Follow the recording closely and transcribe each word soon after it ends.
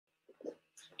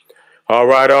All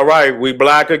right, all right. We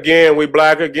black again. We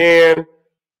black again.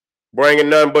 Bringing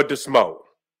nothing but the smoke.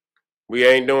 We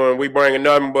bringing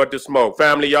nothing but the smoke.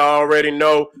 Family, y'all already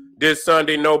know this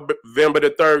Sunday, November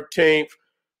the 13th.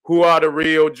 Who are the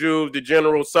real Jews? The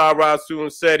General Sarah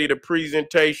Sunseti, the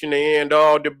presentation to end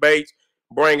all debates,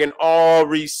 bringing all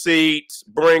receipts,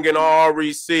 bringing all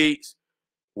receipts.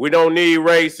 We don't need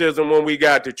racism when we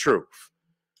got the truth.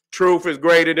 Truth is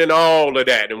greater than all of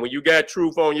that. And when you got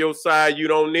truth on your side, you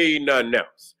don't need nothing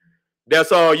else.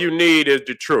 That's all you need is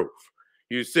the truth.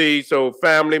 You see, so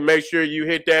family, make sure you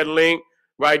hit that link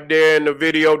right there in the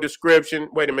video description.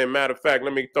 Wait a minute, matter of fact,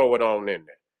 let me throw it on in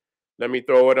there. Let me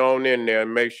throw it on in there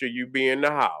and make sure you be in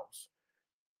the house.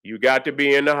 You got to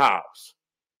be in the house.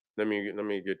 Let me get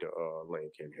the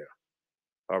link in here.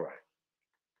 All right.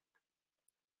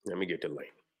 Let me get the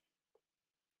link.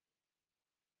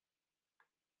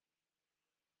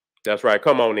 That's right.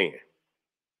 Come on in.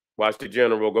 Watch the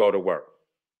general go to work.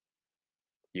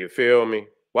 You feel me?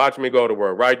 Watch me go to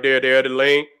work. Right there, the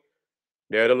link.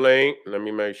 There the link. Let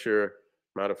me make sure.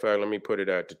 Matter of fact, let me put it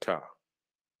at the top.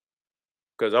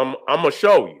 Because I'm gonna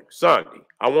show you Sunday.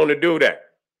 I want to do that.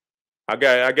 I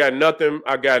got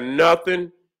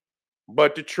nothing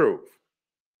but the truth.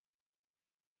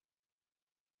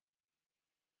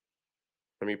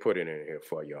 Let me put it in here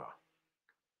for y'all.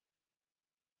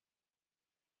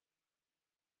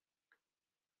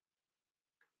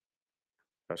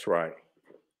 That's right.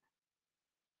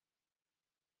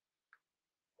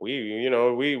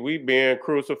 We being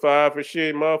crucified for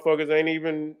shit motherfuckers ain't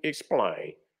even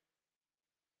explained.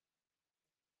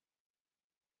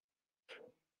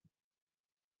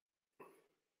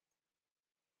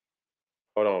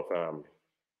 Hold on, family.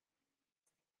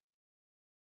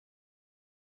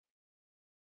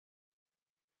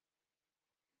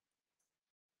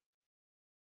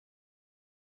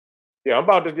 Yeah, I'm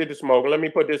about to get the smoke. Let me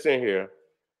put this in here.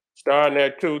 Starting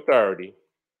at 2:30.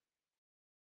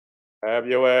 Have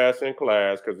your ass in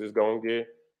class because it's gonna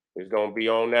be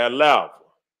on that level.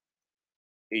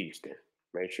 Eastern.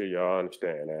 Make sure y'all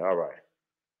understand that. All right.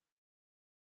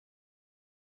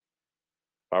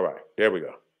 All right. There we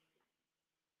go.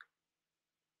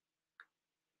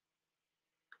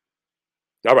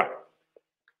 All right.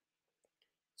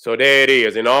 So there it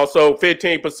is. And also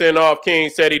 15% off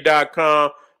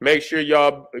kingseti.com. Make sure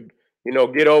y'all,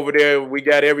 get over there. We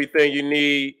got everything you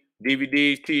need.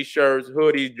 DVDs, t-shirts,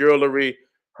 hoodies, jewelry,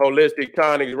 holistic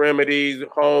tonics, remedies,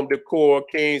 home decor,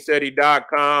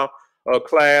 kingseti.com. A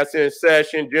class in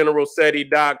session,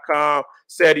 generalseti.com.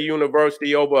 SETI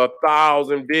University, over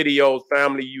 1,000 videos,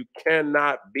 family. You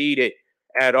cannot beat it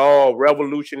at all.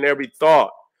 Revolutionary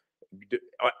thought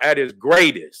at its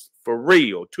greatest, for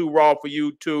real. Too raw for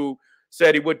YouTube.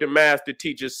 SETI with the master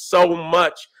teaches so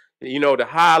much. The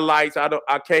highlights.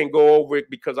 I can't go over it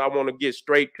because I want to get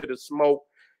straight to the smoke.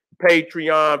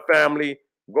 Patreon family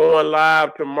going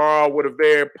live tomorrow with a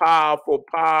very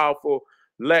powerful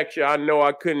lecture. I know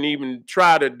I couldn't even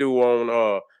try to do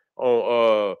on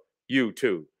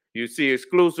YouTube. You see,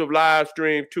 exclusive live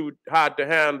stream, too hot to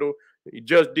handle. You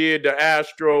just did the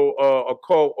Astro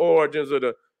occult origins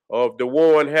of the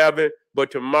war in heaven,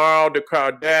 but tomorrow the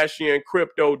Kardashian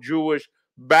crypto Jewish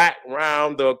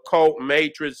background, the occult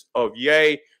matrix of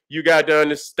Yah. You got to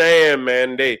understand,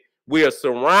 man. We are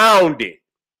surrounded.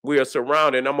 We are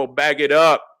surrounded. I'm gonna back it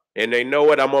up, and they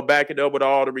know it. I'm gonna back it up with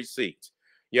all the receipts.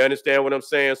 You understand what I'm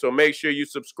saying? So make sure you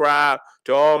subscribe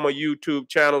to all my YouTube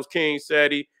channels, King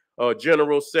Seti,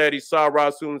 General Seti,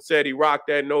 Sarah Sunseti. Rock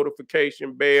that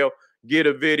notification bell. Get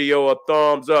a video a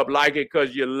thumbs up, like it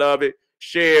because you love it.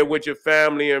 Share it with your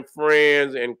family and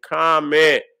friends, and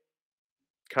comment.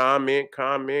 Comment.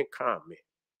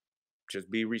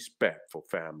 Just be respectful,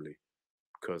 family,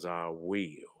 because I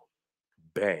will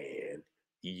ban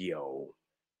your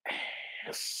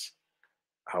ass.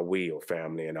 I will,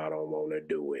 family, and I don't want to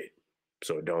do it.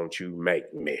 So don't you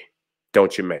make me.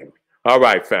 Don't you make me. All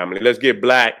right, family, let's get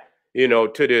black,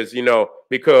 to this,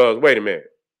 because, wait a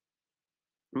minute.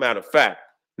 Matter of fact,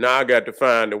 now I got to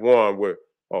find the one where,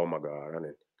 oh my God, I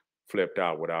done flipped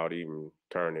out without even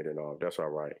turning it off. That's all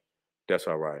right. That's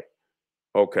all right.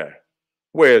 Okay.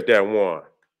 Where's that one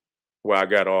where I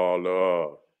got all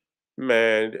the,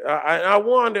 man, I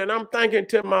wonder, and I'm thinking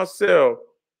to myself,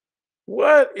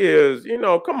 what is,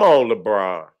 come on,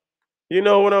 Lebron. You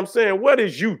know what I'm saying? What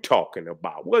is you talking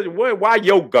about? Why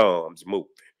your gums moving?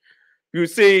 You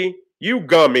see, you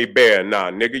gummy bear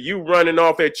now, nigga. You running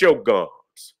off at your gums.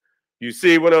 You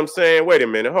see what I'm saying? Wait a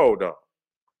minute, hold on.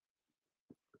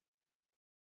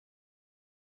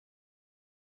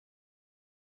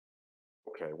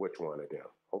 Okay, which one of them?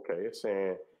 Okay, it's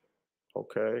saying,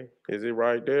 okay, is it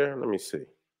right there? Let me see.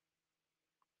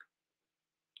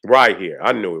 Right here.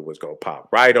 I knew it was going to pop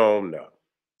right on up.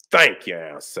 Thank you,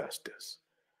 ancestors.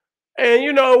 And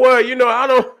you know what? You know,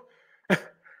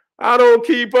 I don't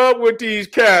keep up with these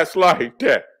cats like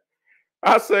that.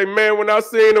 I say, man, when I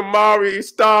seen Amari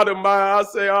Stoudemire, I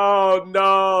say, oh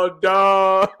no,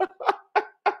 dog.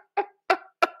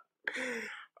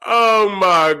 Oh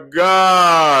my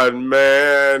God,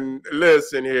 man.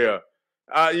 Listen here.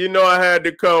 You know, I had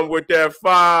to come with that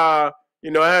fire. You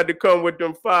know, I had to come with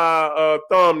them fire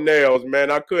thumbnails,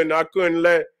 man. I couldn't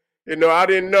let, you know, I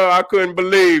didn't know, I couldn't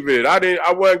believe it.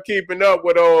 I wasn't keeping up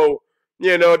with old,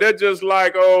 you know, they're just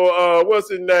like,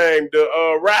 what's his name?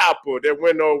 The rapper that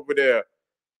went over there.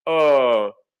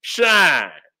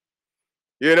 Shine.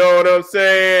 You know what I'm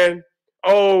saying?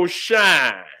 Oh,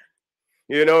 Shine.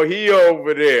 You know, he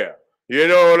over there. You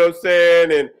know what I'm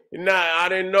saying? And now I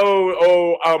didn't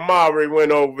know Amari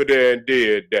went over there and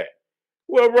did that.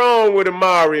 What's wrong with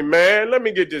Amari, man? Let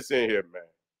me get this in here,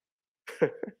 man.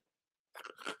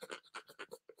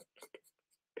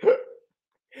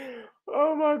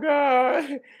 Oh my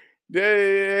God.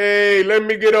 Hey, let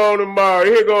me get on Amari.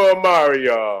 Here go Amari,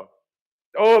 y'all.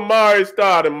 Oh, Amari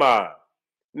Stoudemire.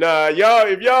 Now, y'all,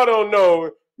 if y'all don't know,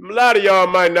 a lot of y'all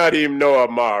might not even know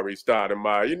Amari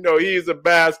Stoudemire. You know, he's a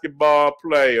basketball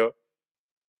player.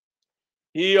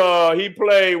 He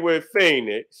played with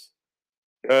Phoenix.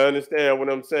 You understand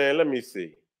what I'm saying? Let me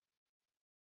see.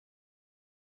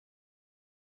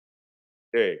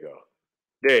 There you go.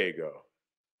 There you go.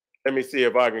 Let me see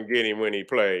if I can get him when he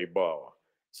played ball.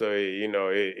 So, you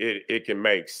know, it can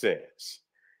make sense.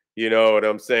 You know what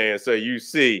I'm saying? So you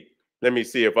see, let me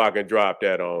see if I can drop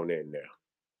that on in there.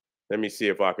 Let me see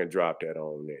if I can drop that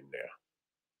on in there.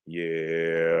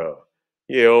 Yeah.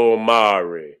 Yeah, old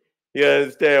Mari. You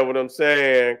understand what I'm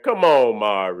saying? Come on,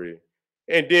 Mari.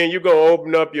 And then you're gonna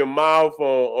open up your mouth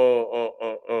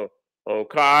on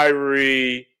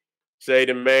Kyrie, say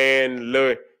the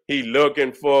man he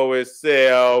looking for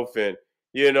himself, and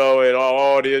you know, and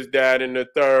all this, that, and the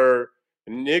third.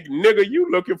 Nigga, you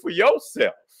looking for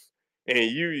yourself.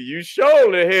 And you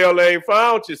sure the hell ain't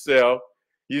found yourself.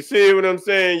 You see what I'm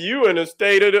saying? You in a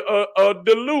state of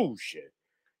delusion.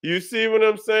 You see what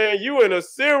I'm saying? You in a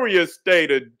serious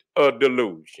state of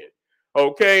delusion.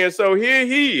 Okay, and so here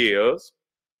he is.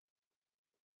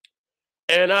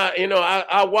 And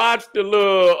I watched the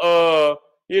little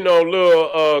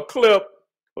clip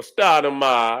of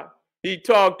Stoudemire. He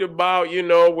talked about, you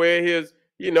know, where his,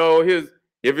 you know, his,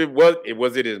 if it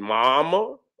was it his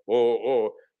mama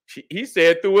or he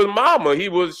said through his mama,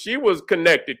 she was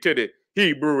connected to the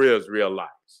Hebrew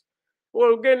Israelites.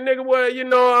 Well, again, nigga, well, you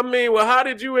know what I mean? Well, how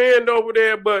did you end over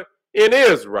there but in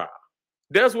Israel?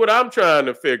 That's what I'm trying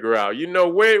to figure out. You know,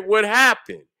 what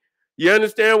happened? You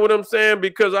understand what I'm saying?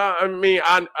 Because I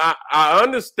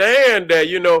understand that,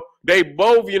 you know, they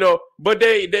both, you know, but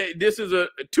this is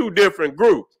two different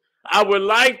groups. I would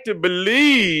like to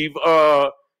believe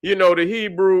you know, the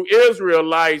Hebrew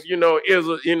Israelites, you know,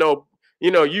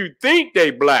 you think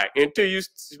they black until you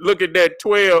look at that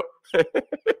 12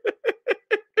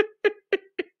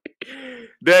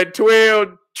 that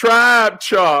 12 tribe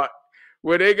chart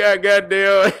where they got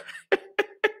goddamn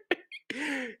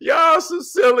y'all some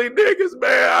silly niggas,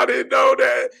 man. I didn't know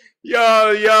that.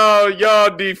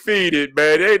 Y'all defeated,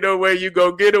 man. There ain't no way you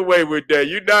gonna get away with that.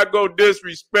 You're not gonna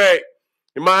disrespect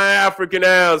my African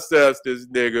ancestors,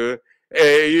 nigga.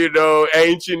 And you know,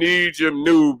 ancient Egypt,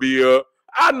 Nubia.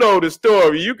 I know the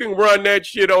story. You can run that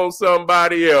shit on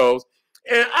somebody else.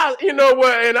 And you know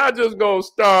what? And I just gonna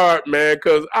start, man,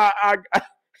 cause I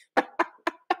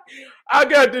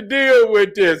got to deal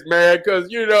with this, man, cause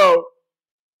you know.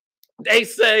 They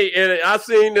say, and I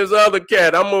seen this other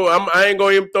cat. I ain't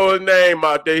gonna even throw his name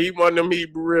out there. He one of them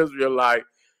Hebrew Israelites,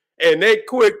 and they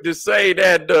quick to say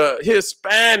that the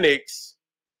Hispanics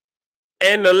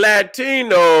and the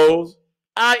Latinos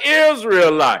are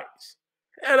Israelites.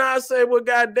 And I say, well,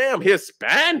 goddamn,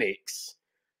 Hispanics.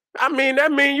 I mean,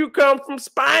 that mean you come from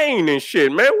Spain and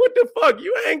shit, man. What the fuck?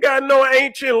 You ain't got no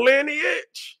ancient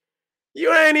lineage.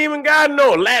 You ain't even got no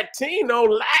Latino,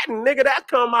 Latin, nigga. That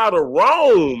come out of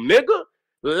Rome, nigga.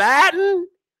 Latin,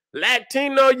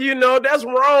 Latino, you know, that's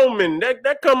Roman.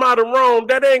 That come out of Rome.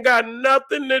 That ain't got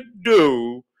nothing to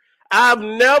do. I've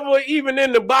never, even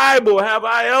in the Bible, have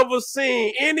I ever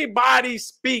seen anybody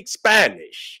speak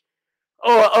Spanish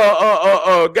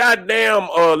or goddamn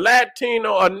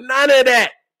Latino or none of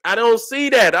that. I don't see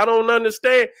that. I don't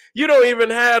understand. You don't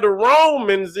even have the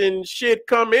Romans and shit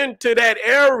come into that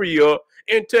area,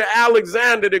 into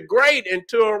Alexander the Great,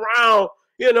 into around,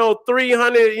 you know,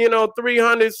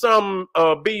 300 something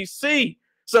BC.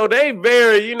 So they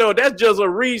very, that's just a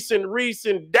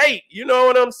recent date. You know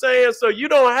what I'm saying? So you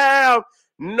don't have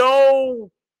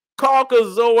no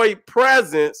Caucasoid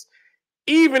presence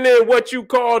even in what you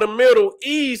call the Middle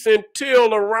East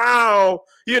until around,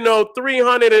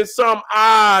 300 and some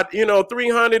odd,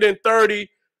 330,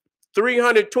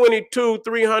 322,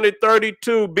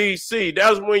 332 BC.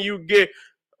 That's when you get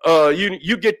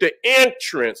you get the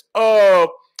entrance of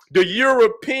the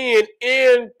European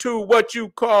into what you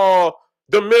call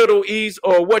the Middle East,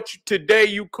 or what today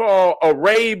you call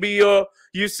Arabia.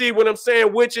 You see what I'm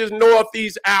saying? Which is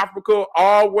Northeast Africa,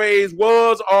 always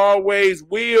was, always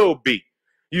will be.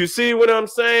 You see what I'm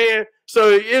saying?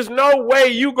 So there's no way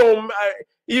you gonna,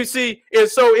 you see, and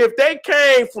so if they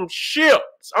came from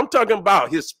ships, I'm talking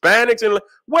about Hispanics, and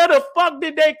where the fuck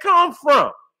did they come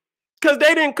from? Because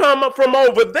they didn't come up from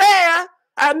over there.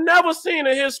 I never seen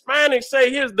a Hispanic say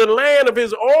the land of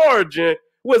his origin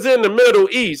was in the Middle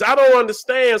East. I don't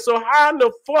understand. So how in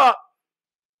the fuck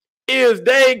is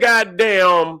they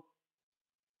goddamn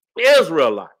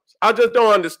Israelites? I just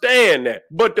don't understand that.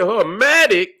 But the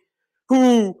Hermetic,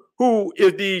 who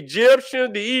is the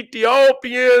Egyptians, the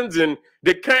Ethiopians, and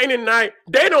the Canaanite,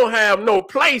 they don't have no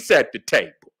place at the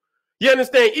table. You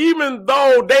understand? Even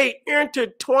though they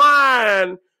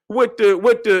intertwine with the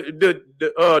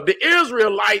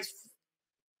Israelites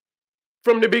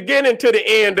from the beginning to the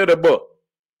end of the book,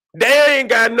 they ain't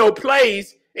got no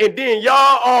place, and then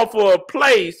y'all offer a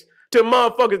place to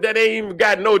motherfuckers that ain't even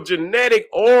got no genetic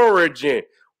origin,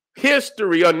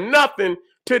 history, or nothing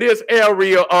to this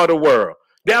area of the world.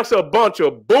 That's a bunch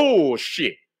of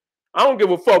bullshit. I don't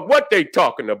give a fuck what they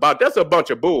talking about. That's a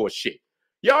bunch of bullshit.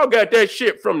 Y'all got that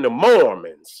shit from the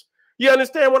Mormons. You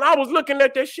understand? When I was looking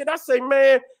at that shit, I say,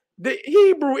 man, the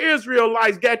Hebrew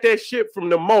Israelites got that shit from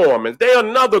the Mormons. They're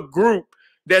another group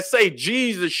that say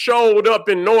Jesus showed up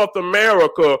in North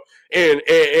America, and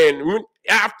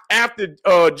after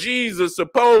Jesus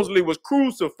supposedly was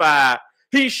crucified,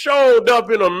 he showed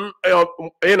up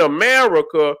in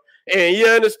America. And you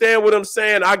understand what I'm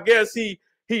saying? I guess he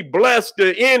blessed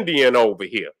the Indian over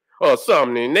here or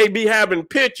something. And they be having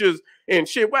pictures and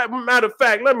shit. Matter of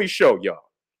fact, let me show y'all.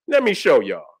 Let me show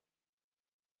y'all.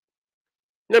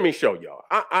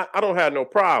 I don't have no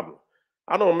problem.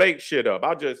 I don't make shit up.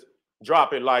 I just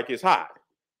drop it like it's hot.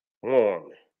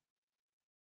 Warmly.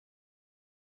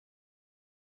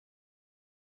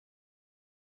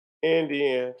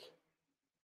 Indians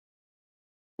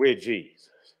with Jesus.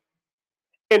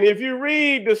 And if you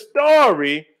read the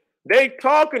story, they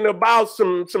talking about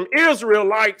some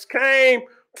Israelites came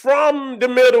from the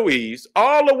Middle East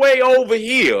all the way over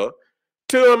here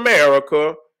to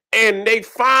America, and they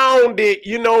found it,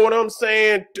 you know what I'm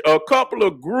saying, a couple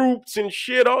of groups and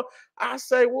shit. I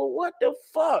say, well, what the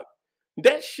fuck?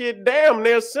 That shit damn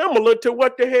near similar to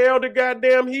what the hell the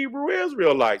goddamn Hebrew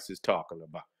Israelites is talking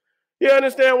about. You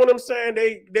understand what I'm saying?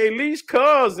 They least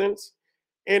cousins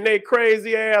in their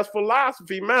crazy ass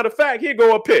philosophy. Matter of fact, here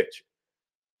go a picture.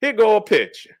 Here go a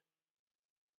picture.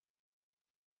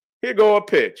 Here go a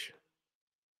picture.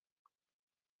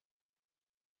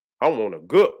 I want a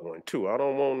good one too. I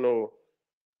don't want no.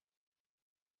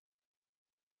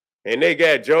 And they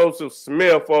got Joseph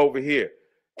Smith over here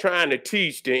trying to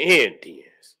teach the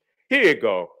Indians. Here you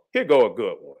go. Here go a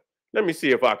good one. Let me see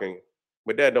if I can,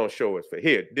 but that don't show his face.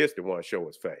 Here, this the one show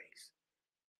his face.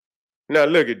 Now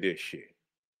look at this shit.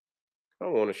 I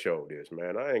want to show this,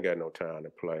 man. I ain't got no time to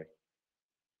play.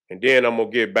 And then I'm going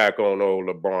to get back on old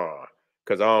Lebron,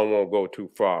 because I don't want to go too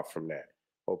far from that.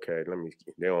 Okay,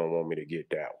 they don't want me to get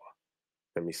that one.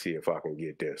 Let me see if I can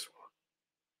get this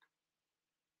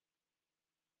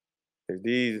one.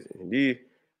 These,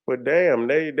 but damn,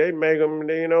 they make them,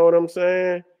 you know what I'm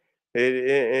saying?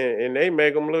 And they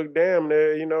make them look damn,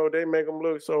 they make them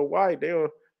look so white. They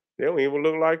don't even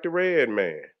look like the red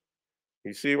man.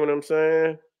 You see what I'm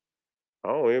saying? I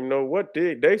don't even know what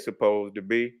they supposed to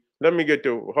be. Let me get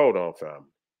to, hold on, family.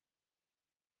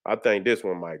 I think this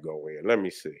one might go in. Let me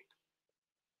see.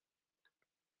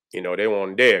 They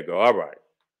won't dare go. All right.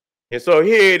 And so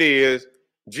here it is.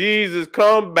 Jesus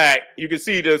come back. You can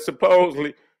see the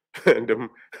supposedly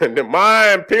the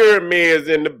Mayan pyramids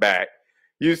in the back.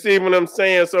 You see what I'm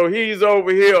saying? So he's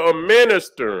over here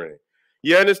ministering.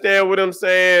 You understand what I'm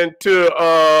saying?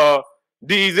 To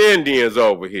these Indians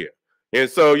over here. And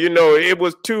so, it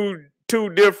was two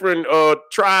different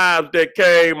tribes that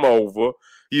came over.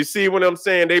 You see what I'm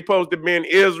saying? They supposed to be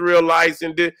Israelites,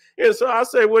 and so I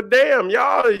say, well, damn,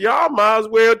 y'all might as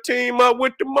well team up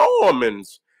with the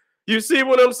Mormons. You see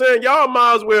what I'm saying? Y'all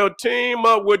might as well team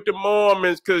up with the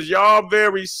Mormons, because y'all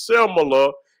very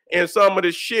similar, in some of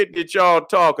the shit that y'all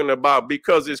talking about,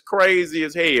 because it's crazy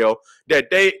as hell that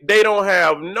they don't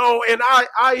have no. And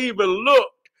I even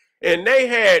looked, and they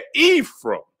had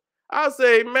Ephraim. I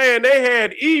say, man, they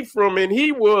had Ephraim, and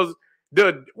he was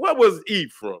what was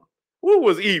Ephraim? Who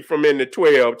was Ephraim in the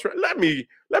 12? Let me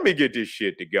get this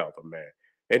shit together, man.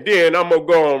 And then I'm gonna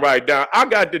go on right down. I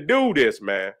got to do this,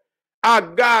 man. I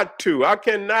got to. I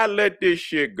cannot let this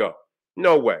shit go.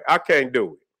 No way. I can't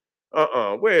do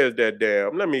it. Where is that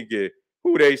damn? Let me get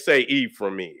who they say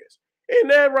Ephraim is. And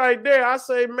that right there, I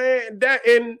say, man, that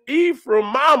and Ephraim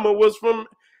mama was from,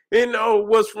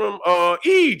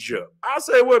 Egypt. I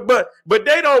say, well, but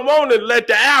they don't want to let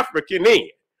the African in.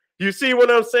 You see what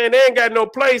I'm saying? They ain't got no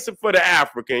place for the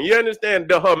African. You understand?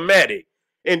 The Hermetic.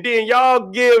 And then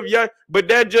y'all but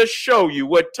that just show you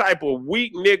what type of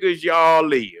weak niggas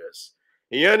y'all is.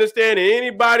 You understand? And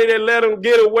anybody that let them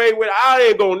get away with it, I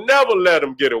ain't gonna never let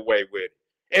them get away with it.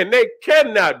 And they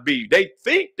cannot be. They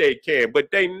think they can,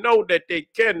 but they know that they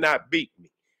cannot beat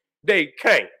me. They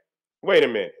can't. Wait a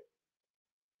minute.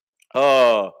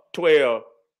 12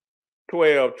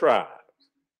 tribes.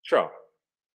 Chart.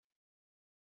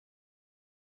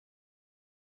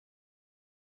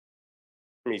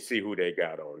 Let me see who they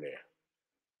got on there.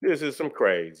 This is some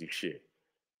crazy shit.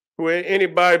 Will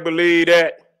anybody believe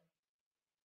that?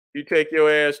 You take your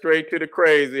ass straight to the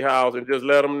crazy house and just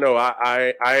let them know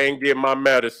I ain't getting my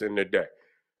medicine today.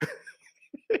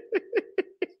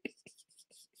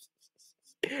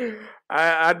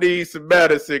 I need some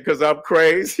medicine because I'm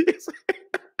crazy.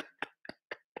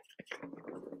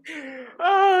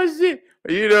 Oh shit.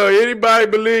 You know, anybody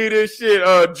believe this shit?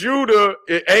 Judah,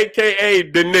 aka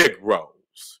the Negroes.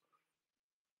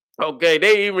 Okay,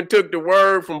 they even took the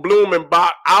word from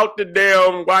Blumenbach out the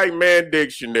damn white man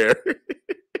dictionary.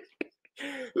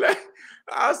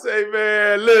 I say,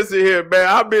 man, listen here, man.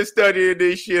 I've been studying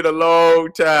this shit a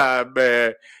long time,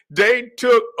 man. They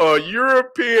took a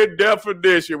European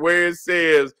definition where it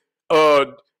says,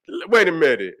 wait a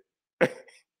minute.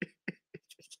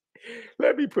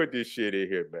 Let me put this shit in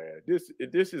here, man.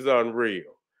 This is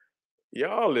unreal.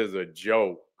 Y'all is a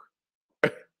joke.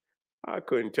 I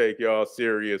couldn't take y'all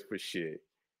serious for shit.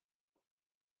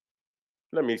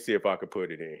 Let me see if I could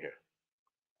put it in here.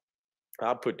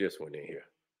 I'll put this one in here.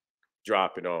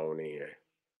 Drop it on in.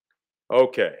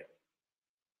 Okay.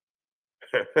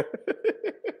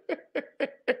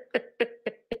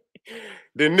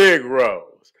 The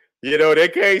Negroes. You know, they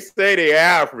can't say they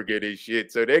African and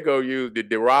shit, so they go use the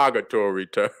derogatory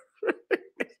term.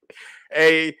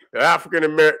 African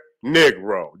American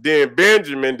Negro. Then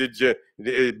Benjamin,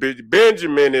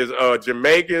 Benjamin is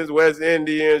Jamaicans, West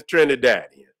Indians,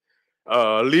 Trinidadians.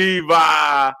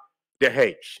 Levi, the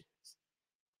Haitians.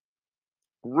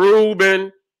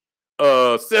 Reuben,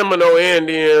 Seminole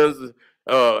Indians,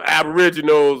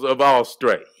 Aboriginals of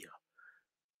Australia.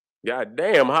 God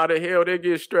damn, how the hell they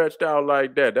get stretched out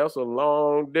like that? That's a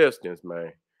long distance,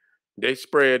 man. They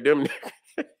spread them.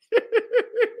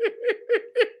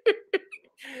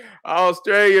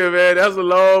 Australia, man, that's a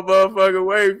long motherfucking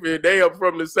way for it. They are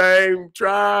from the same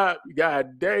tribe.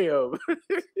 God damn.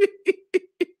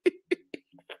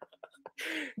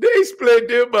 They split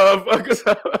them motherfuckers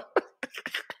up.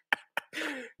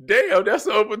 Damn, that's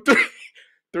over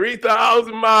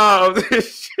 3,000 miles.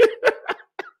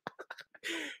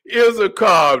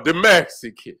 Issachar, the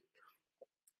Mexican.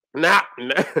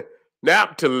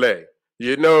 Naphtali.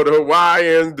 You know, the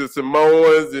Hawaiians, the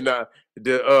Samoans, and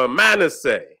the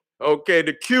Manasseh. Okay,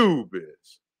 the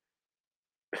Cubans.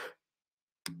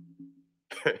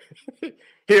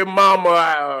 His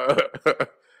mama,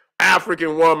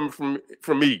 African woman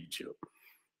from Egypt.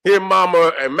 His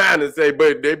mama and Manasseh,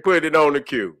 but they put it on the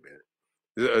Cubans.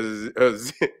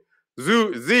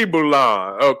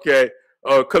 Zebulon, okay.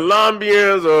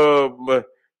 Colombians,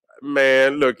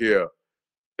 man, look here.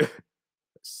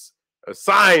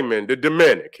 Simon, the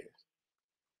Dominicans.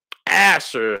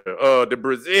 Asher, the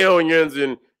Brazilians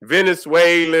and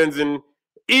Venezuelans, and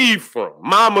Ephraim.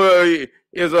 Mama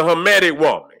is a Hermetic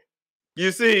woman.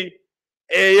 You see?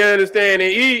 And you understand?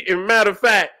 And matter of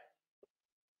fact,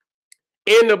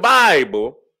 in the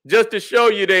Bible, just to show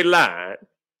you they lying,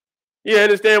 you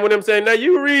understand what I'm saying? Now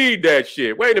you read that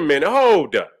shit. Wait a minute.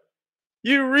 Hold up.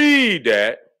 You read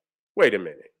that. Wait a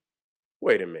minute.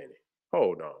 Wait a minute.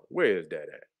 Hold on. Where is that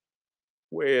at?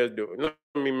 Where's the?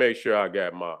 Let me make sure I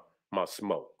got my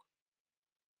smoke.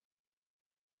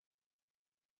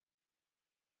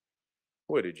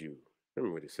 What did you? Let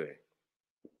me what it say.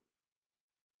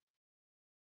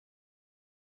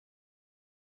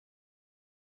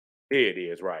 Here it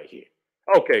is, right here.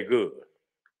 Okay, good,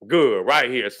 good, right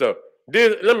here. So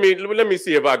this, let me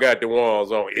see if I got the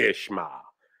ones on Ishmael.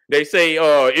 They say,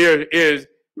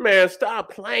 man,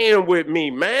 stop playing with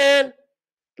me, man.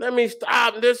 Let me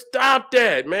stop. Just stop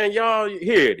that, man. Y'all,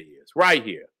 here it is, right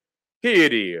here. Here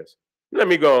it is. Let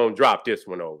me go and drop this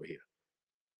one over here.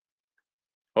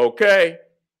 Okay?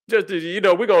 Just,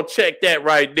 we're going to check that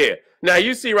right there. Now,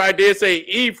 you see right there, say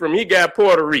Ephraim, he got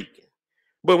Puerto Rican.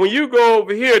 But when you go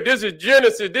over here, this is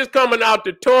Genesis, this coming out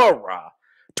the Torah,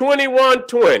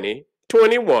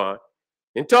 21:21,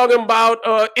 and talking about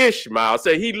Ishmael.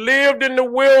 Say he lived in the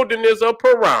wilderness of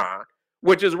Paran,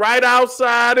 which is right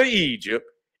outside of Egypt,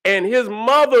 and his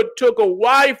mother took a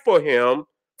wife for him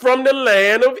from the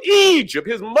land of Egypt.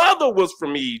 His mother was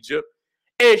from Egypt,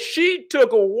 and she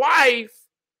took a wife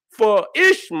for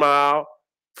Ishmael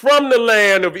from the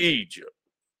land of Egypt.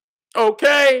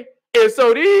 Okay? And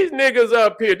so these niggas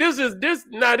up here, this is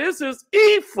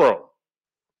Ephraim.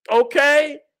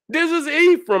 Okay? This is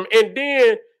Ephraim. And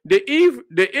then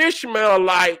the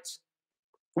Ishmaelites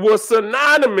were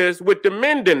synonymous with the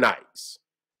Mendonites.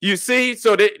 You see?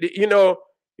 So they,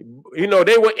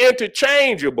 they were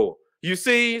interchangeable. You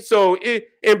see? So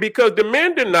and because the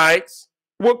Mendonites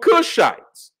were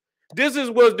Cushites. This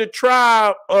was the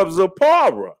tribe of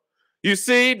Zipporah. You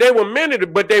see, they were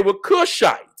Mennonite, but they were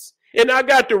Cushites. And I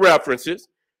got the references.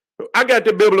 I got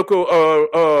the biblical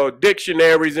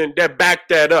dictionaries and that back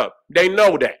that up. They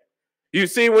know that. You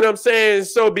see what I'm saying?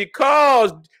 So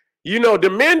because, the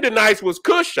Mennonites was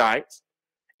Cushites,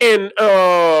 and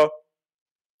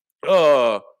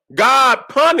God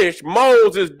punished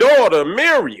Moses' daughter,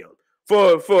 Miriam,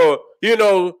 for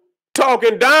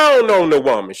talking down on the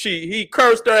woman. He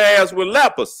cursed her ass with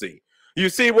leprosy. You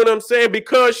see what I'm saying?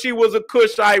 Because she was a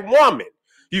Cushite woman.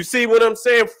 You see what I'm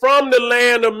saying? From the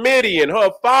land of Midian.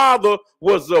 Her father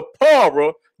was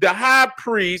Zipporah, the high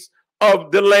priest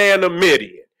of the land of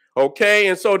Midian. Okay,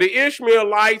 and so the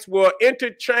Ishmaelites were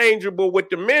interchangeable with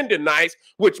the Mendonites,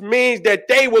 which means that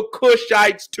they were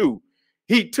Cushites too.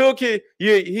 His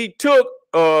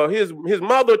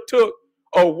mother took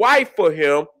a wife for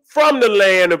him from the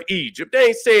land of Egypt. They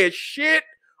ain't said shit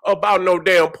about no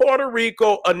damn Puerto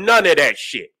Rico or none of that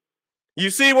shit. You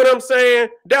see what I'm saying?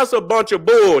 That's a bunch of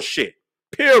bullshit,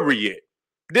 period.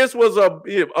 This was a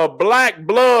black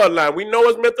bloodline. We know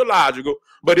it's mythological,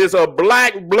 but it's a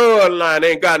black bloodline.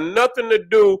 Ain't got nothing to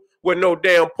do with no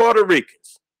damn Puerto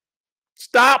Ricans.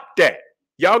 Stop that.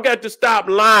 Y'all got to stop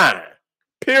lying,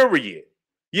 period.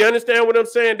 You understand what I'm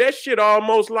saying? That shit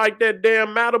almost like that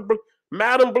damn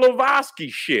Madam Blavatsky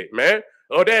shit, man,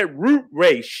 or that root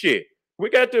race shit. We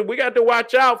got to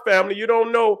watch out, family. You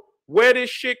don't know where this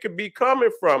shit could be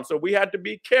coming from, so we have to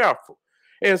be careful.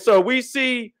 And so we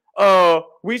see old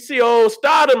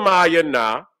Stoudemire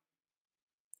now.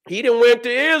 He done went to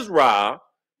Israel,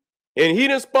 and he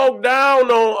done spoke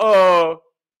down on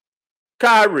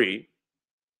Kyrie.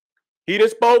 He done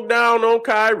spoke down on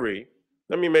Kyrie.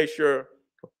 Let me make sure.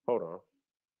 Hold on.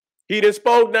 He done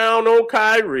spoke down on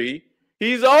Kyrie.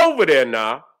 He's over there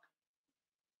now.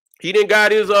 He done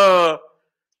got his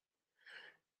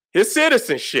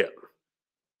citizenship.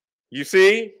 You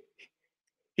see?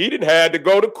 He didn't have to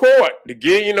go to court to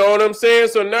get, you know what I'm saying?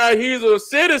 So now he's a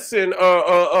citizen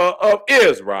of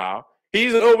Israel.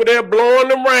 He's over there blowing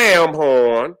the ram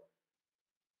horn.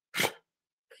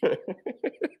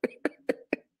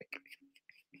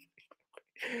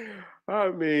 I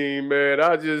mean, man,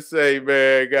 I just say,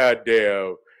 man,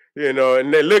 goddamn.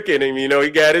 And they look at him, he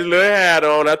got his little hat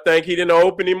on. I think he didn't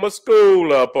open him a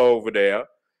school up over there.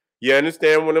 You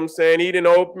understand what I'm saying? He didn't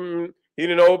open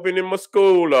him a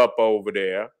school up over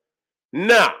there.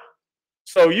 Now,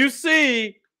 so you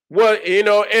see what, and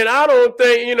I don't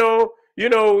think,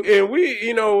 and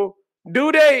we,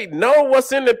 do they know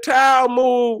what's in the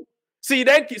Talmud? See,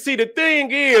 the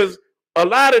thing is, a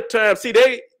lot of times,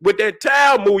 with that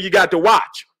Talmud, you got to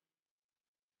watch.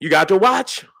 You got to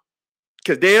watch.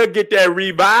 Because they'll get that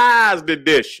revised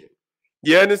edition.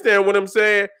 You understand what I'm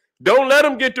saying? Don't let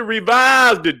them get the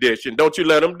revised edition. Don't you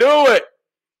let them do it.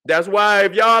 That's why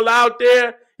if y'all out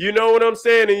there, you know what I'm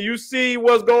saying, and you see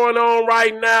what's going on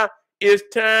right now, it's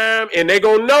time, and they're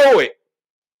going to know it.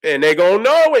 And they're going to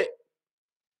know it.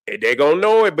 And they're going to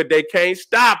know it, but they can't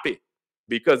stop it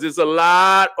because it's a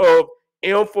lot of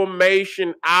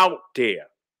information out there.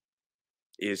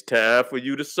 It's time for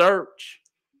you to search.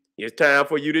 It's time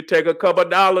for you to take a couple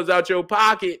dollars out your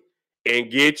pocket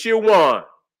and get you one.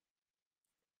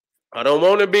 I don't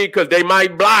want to be, because they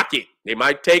might block it. They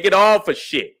might take it off of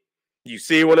shit. You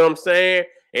see what I'm saying?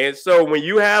 And so when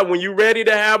you're ready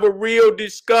to have a real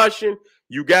discussion,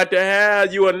 you got to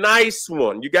have you a nice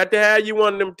one. You got to have you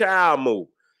one of them Talmud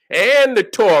and the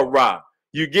Torah.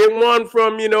 You get one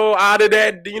from, out of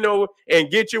that, and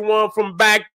get you one from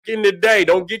back in the day.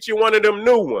 Don't get you one of them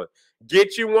new ones.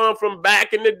 Get you one from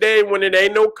back in the day when it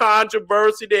ain't no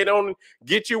controversy. They don't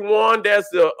get you one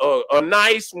that's a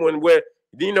nice one where,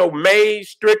 you know, made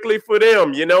strictly for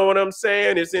them. You know what I'm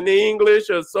saying? It's in English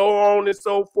or so on and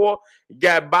so forth.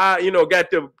 Got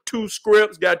the two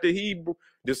scripts, got the Hebrew,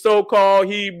 the so-called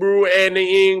Hebrew and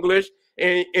the English,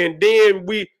 and then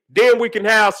we can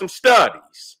have some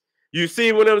studies. You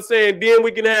see what I'm saying? Then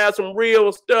we can have some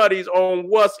real studies on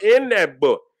what's in that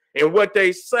book and what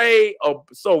they say.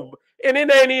 And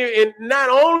it ain't even, and not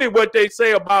only what they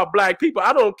say about black people.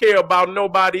 I don't care about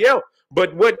nobody else,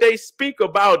 but what they speak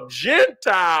about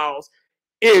Gentiles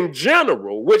in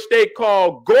general, which they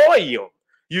call Goyem.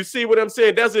 You see what I'm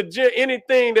saying? That's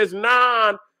anything that's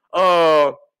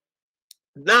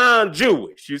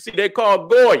non-Jewish. You see, they call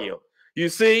Goyim. You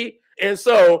see? And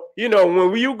so, you know,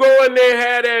 when you go in there,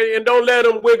 have that, and don't let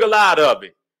them wiggle out of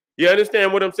it. You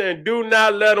understand what I'm saying? Do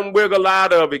not let them wiggle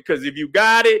out of it, because if you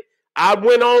got it, I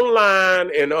went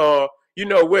online and, you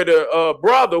know, where the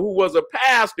brother who was a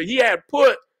pastor, he had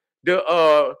put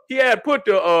the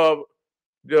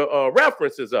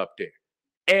references up there.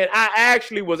 And I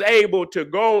actually was able to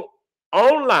go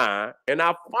online, and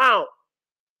I found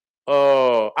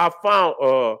an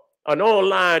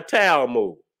online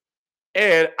Talmud,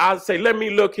 and I say, let me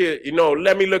look here, you know,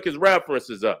 let me look his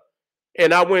references up,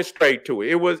 and I went straight to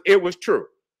it. It was true.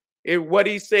 What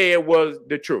he said was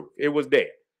the truth. It was there.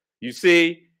 You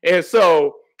see, and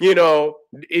so you know,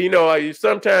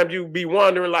 sometimes you be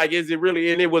wondering, like, is it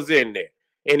really? And it was in there,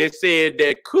 and it said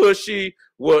that Cushy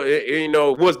was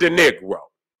the Negro.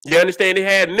 You understand? It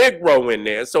had Negro in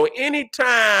there. So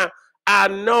anytime I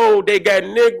know they got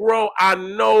Negro, I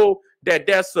know that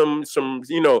that's some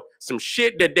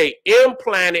shit that they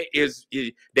implanted.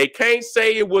 They can't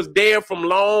say it was there from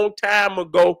long time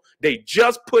ago. They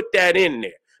just put that in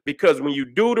there, because when you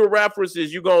do the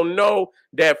references, you're gonna know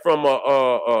that from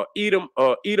a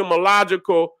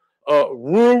etymological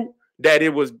root, that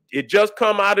it just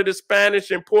come out of the Spanish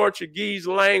and Portuguese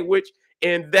language,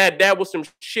 and that was some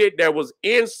shit that was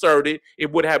inserted.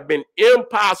 It would have been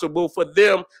impossible for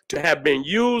them to have been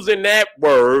using that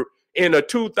word in a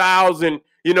 2000,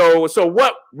 you know. So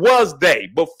what was they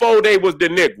before they was the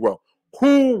Negro?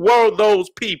 Who were those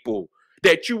people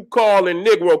that you calling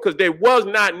Negro? Because they was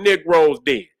not Negroes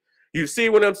then. You see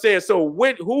what I'm saying? So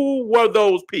who were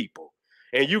those people?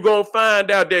 And you're going to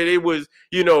find out that it was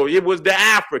the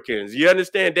Africans. You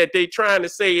understand that they trying to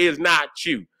say is not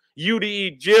you. You the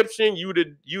Egyptian, you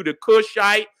the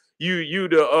Cushite, you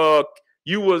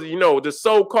was, the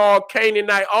so-called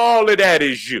Canaanite. All of that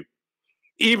is you.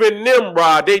 Even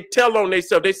Nimrod, they tell on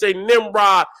themselves. They say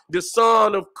Nimrod, the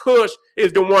son of Cush,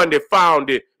 is the one that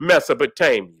founded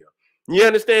Mesopotamia. You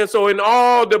understand? So in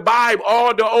all the Bible,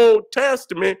 all the Old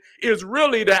Testament is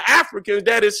really the Africans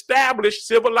that established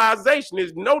civilization.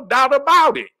 There's no doubt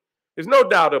about it. There's no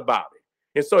doubt about it.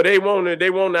 And so they want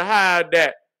to hide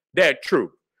that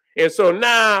truth. And so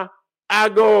now I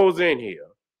goes in here,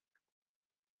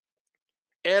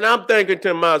 and I'm thinking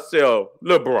to myself,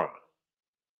 LeBron,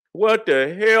 what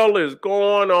the hell is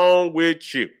going on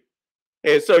with you?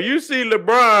 And so you see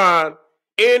LeBron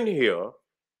in here.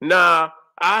 Now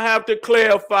I have to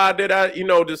clarify that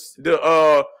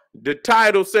the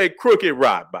title say crooked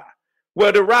Rabbi.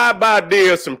 Well, the Rabbi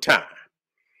did some time.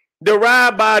 The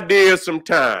Rabbi did some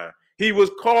time. He was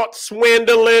caught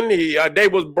swindling. They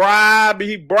was bribed.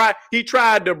 He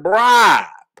tried to bribe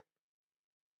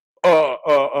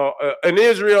an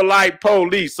Israelite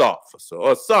police officer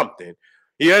or something.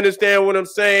 You understand what I'm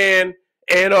saying?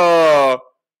 And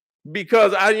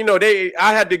because I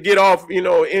had to get off,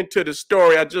 into the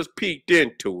story. I just peeked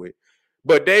into it,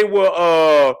 but they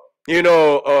were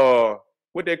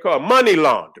what they call money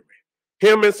laundering.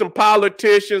 Him and some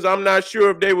politicians. I'm not sure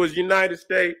if they was United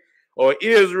States or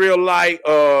Israeli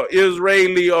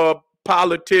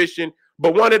politician,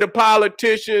 but one of the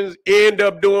politicians ended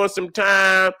up doing some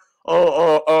time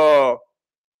on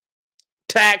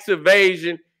tax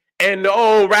evasion, and the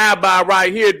old rabbi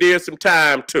right here did some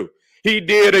time too. He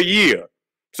did a year.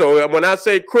 So when I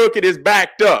say crooked, it's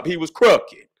backed up. He was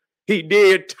crooked. He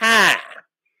did time.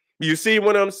 You see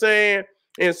what I'm saying?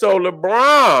 And so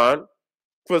LeBron,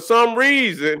 for some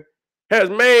reason,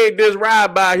 has made this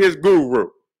rabbi his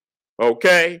guru.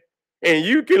 Okay? And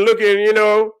you can look at,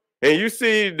 and you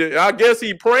see, I guess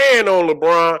he praying on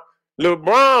LeBron.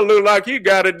 LeBron look like he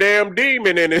got a damn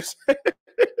demon in his.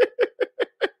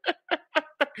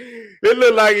 It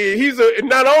look like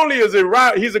not only is it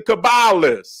right, he's a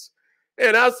Kabbalist.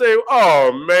 And I say,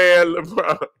 oh man,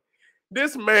 LeBron,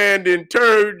 this man then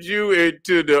turned you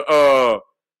into the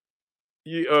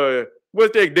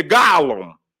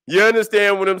Gollum. You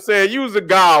understand what I'm saying? You was a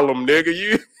golem, nigga.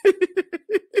 You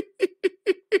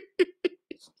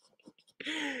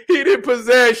he didn't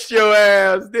possess your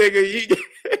ass, nigga.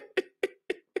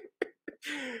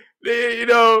 You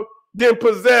know, didn't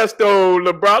possess the old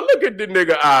LeBron. Look at the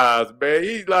nigga eyes, man.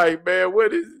 He's like, man,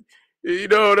 what is, you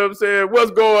know what I'm saying?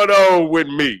 What's going on with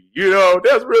me? You know,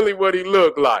 that's really what he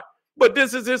looked like. But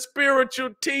this is his spiritual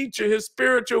teacher, his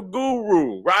spiritual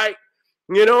guru, right?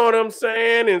 You know what I'm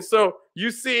saying? And so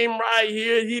you see him right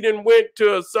here. He done went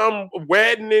to some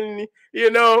wedding and,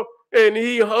 you know, and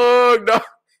he hugged.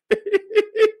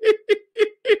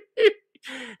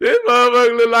 This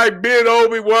motherfucker look like Ben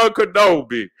Obi-Wan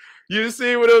Kenobi. You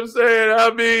see what I'm saying?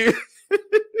 I mean,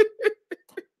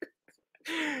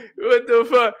 what the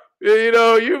fuck? You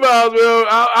know, you might as well.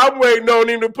 I'm waiting on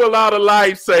him to pull out a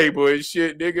lightsaber and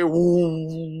shit, nigga.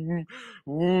 Woo,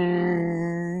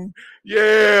 woo.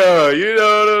 Yeah, you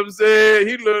know what I'm saying?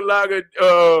 He looked like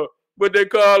a, what they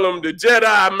call him, the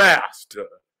Jedi Master.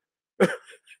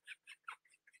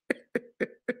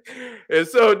 And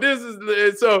so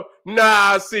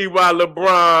now I see why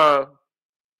LeBron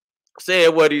said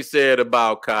what he said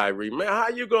about Kyrie. Man, how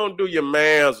you gonna do your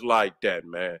mans like that,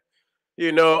 man?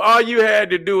 You know, all you had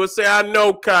to do was say, I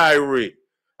know Kyrie.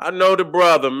 I know the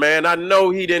brother, man. I know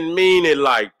he didn't mean it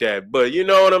like that. But you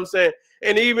know what I'm saying?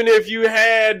 And even if you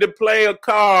had to play a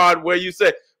card where you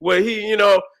say, well, he,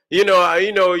 y'all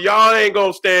ain't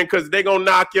gonna stand because they gonna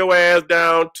knock your ass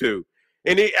down too.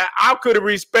 And I could have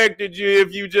respected you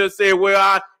if you just said,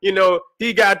 well,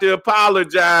 he got to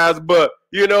apologize, but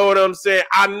you know what I'm saying?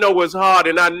 I know it's hard,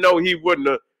 and I know he wouldn't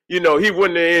have, he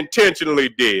wouldn't have intentionally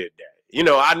did that. You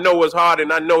know, I know it's hard,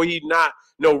 and I know he's not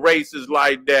no racist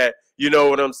like that. You know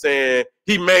what I'm saying?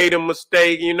 He made a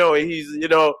mistake, and he's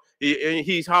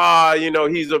hard,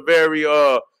 he's a very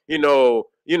I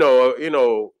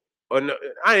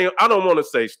don't want to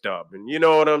say stubborn, you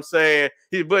know what I'm saying?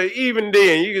 But even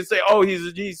then, you can say, oh,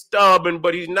 he's stubborn,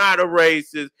 but he's not a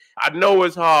racist. I know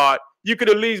it's hard. You could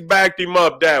at least back him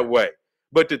up that way.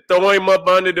 But to throw him up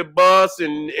under the bus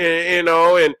and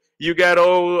you got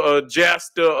old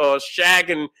Jester, Shaq,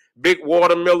 and big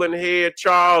watermelon head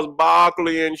Charles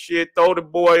Barkley and shit, throw the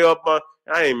boy up on,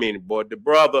 I ain't mean the boy, the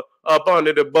brother up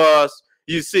under the bus.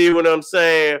 You see what I'm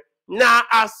saying? Now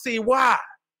I see why.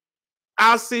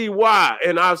 I see why,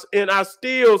 and I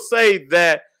still say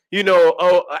that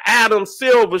Adam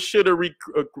Silver should have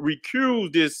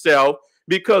recused himself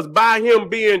because by him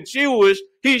being Jewish,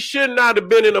 he should not have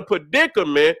been in a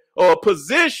predicament or a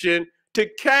position to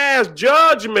cast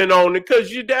judgment on it because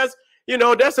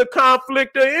that's a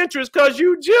conflict of interest because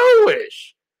you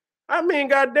Jewish. I mean,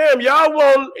 goddamn, y'all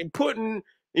won't putting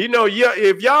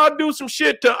if y'all do some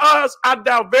shit to us, I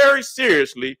doubt very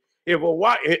seriously.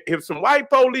 If some white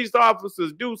police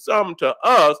officers do something to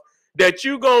us, that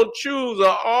you gonna choose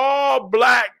an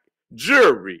all-black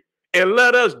jury and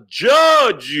let us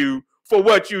judge you for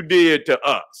what you did to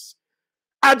us.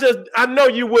 I know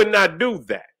you would not do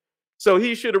that. So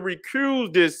he should have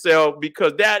recused himself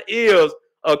because that is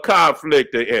a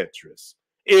conflict of interest.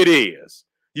 It is.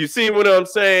 You see what I'm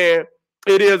saying?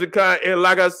 It is and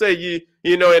like I say,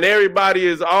 and everybody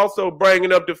is also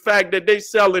bringing up the fact that they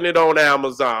selling it on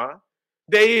Amazon.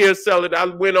 They is selling. I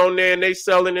went on there and they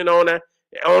selling it on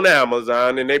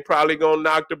Amazon, and they probably gonna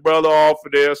knock the brother off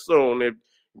of there soon,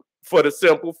 for the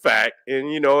simple fact.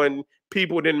 And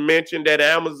people didn't mention that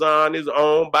Amazon is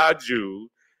owned by Jews.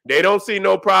 They don't see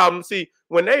no problem. See,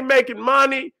 when they making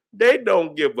money, they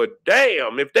don't give a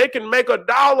damn. If they can make $1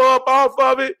 up off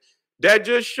of it, that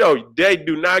just show you they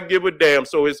do not give a damn.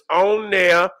 So it's on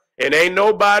there, and ain't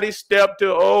nobody stepped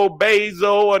to old Bezos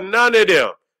or none of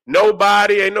them.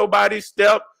 Ain't nobody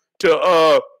stepped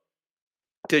to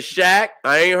Shaq.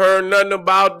 I ain't heard nothing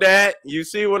about that. You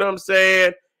see what I'm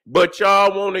saying? But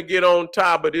y'all want to get on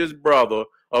top of this brother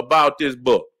about this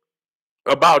book,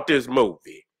 about this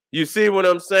movie. You see what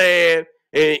I'm saying?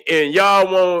 And y'all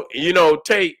won't,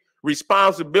 take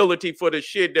responsibility for the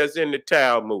shit that's in the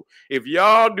Talmud. If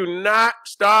y'all do not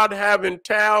start having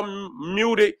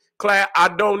Talmudic class, I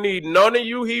don't need none of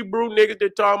you Hebrew niggas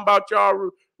that talking about y'all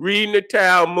reading the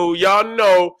Talmud. Y'all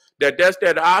know that's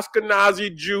that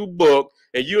Ashkenazi Jew book,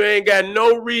 and you ain't got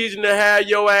no reason to have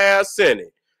your ass in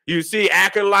it. You see,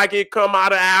 acting like it come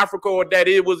out of Africa or that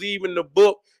it was even the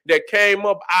book that came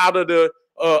up out of the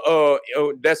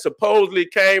that supposedly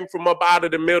came from up out of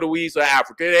the Middle East or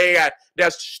Africa.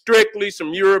 That's strictly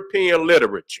some European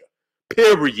literature,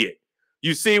 period.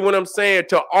 You see what I'm saying?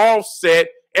 To offset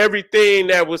everything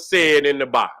that was said in the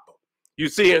Bible. You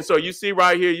see, and so you see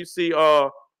right here, you see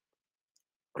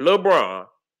LeBron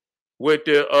with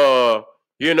the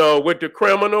with the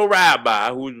criminal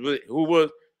rabbi who was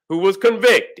who was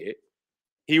convicted.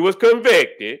 He was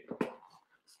convicted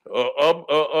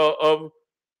of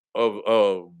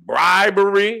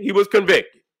bribery. He was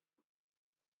convicted.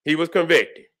 He was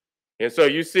convicted. And so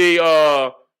you see,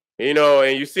 you know,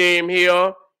 and you see him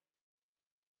here.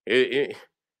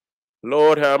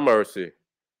 Lord have mercy.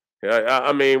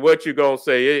 I mean, what you gonna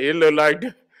say? It look like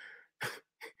them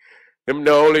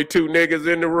the only two niggas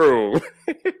in the room.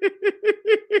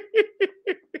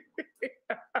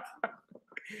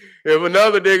 If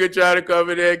another nigga try to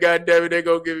come in there, goddamn it, they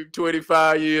gonna give him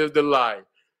 25 years to life.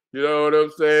 You know what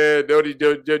I'm saying? Don't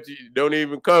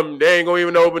even come. They ain't gonna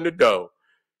even open the door.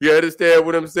 You understand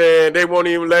what I'm saying? They won't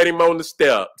even let him on the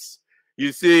steps.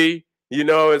 You see? You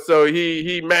know, and so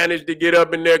he managed to get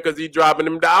up in there because he dropping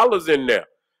them dollars in there.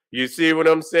 You see what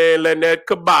I'm saying? Letting that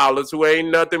Kabbalists who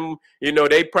ain't nothing, you know,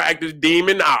 they practice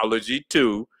demonology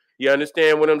too. You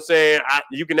understand what I'm saying?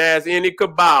 You can ask any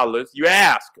Kabbalist. You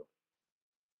ask them.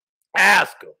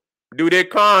 Ask them. Do they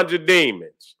conjure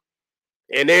demons?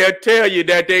 And they'll tell you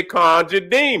that they conjure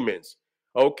demons.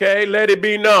 Okay? Let it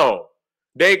be known.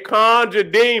 They conjure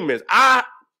demons.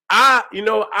 You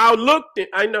know, I looked at,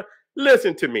 I know,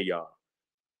 listen to me, y'all.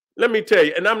 Let me tell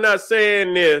you, and I'm not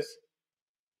saying this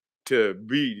to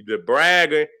be the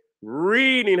bragger.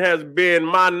 Reading has been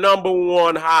my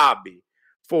 #1 hobby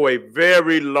for a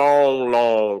very long,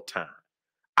 long time.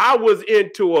 I was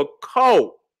into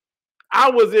occult. I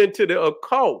was into the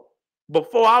occult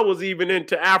before I was even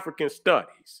into African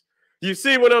studies. You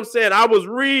see what I'm saying? I was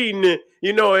reading,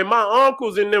 you know, and my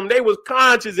uncles and them, they was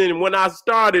conscious. And when I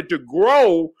started to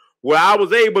grow, where I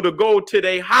was able to go to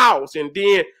their house and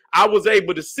then I was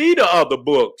able to see the other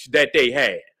books that they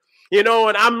had. You know,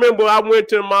 and I remember I went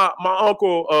to my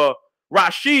uncle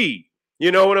Rashid,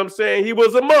 you know what I'm saying? He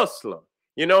was a Muslim,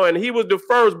 you know, and he was the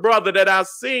first brother that I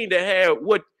seen that had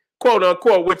what, quote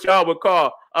unquote, what y'all would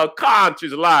call a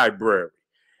conscious library.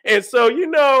 And so, you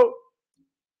know,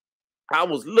 I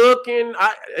was looking,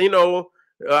 I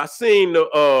seen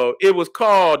it was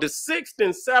called the 6th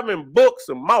and 7th books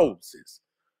of Moses.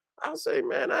 I say,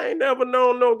 man, I ain't never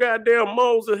known no goddamn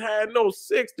Moses had no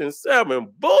 6th and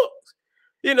 7th books.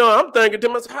 You know, I'm thinking to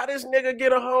myself, how this nigga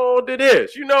get a hold of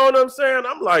this? You know what I'm saying?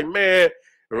 I'm like, man,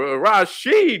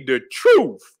 Rashid, the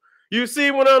truth. You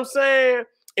see what I'm saying?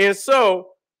 And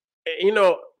so, you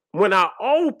know, when I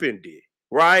opened it,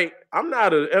 right, I'm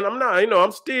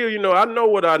still, you know, I know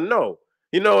what I know.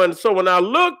 You know, and so when I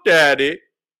looked at it,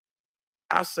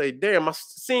 I say, damn, I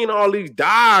seen all these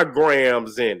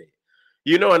diagrams in it.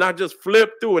 You know, and I just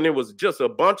flipped through and it was just a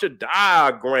bunch of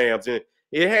diagrams and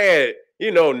it had,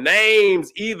 you know,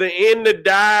 names either in the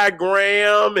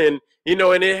diagram and, you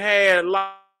know, and it had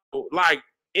like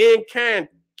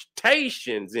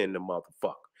incantations in the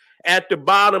motherfucker at the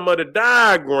bottom of the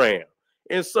diagram.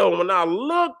 And so when I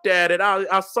looked at it,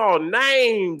 I saw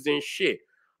names and shit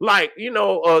like, you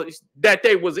know, that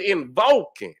they was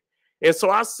invoking. And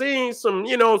so I seen some,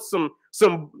 you know, some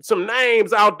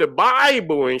names out the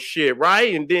Bible and shit,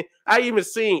 right? And then I even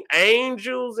seen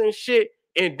angels and shit.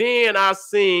 And then I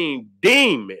seen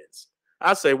demons.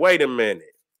 I say, wait a minute.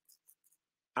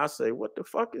 I say, what the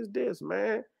fuck is this,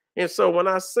 man? And so when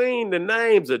I seen the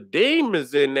names of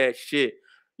demons in that shit,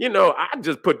 you know, I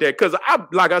just put that because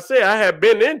like I said, I had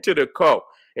been into the cult.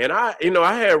 And I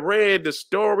had read the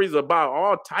stories about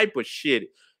all type of shit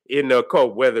in the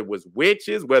cult, whether it was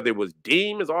witches, whether it was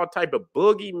demons, all type of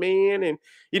boogeymen, and,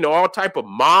 you know, all type of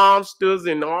monsters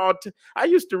and all. I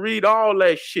used to read all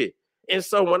that shit. And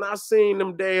so when I seen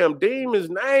them damn demons'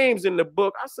 names in the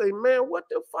book, I say, man, what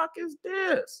the fuck is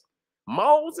this?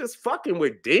 Moses fucking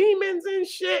with demons and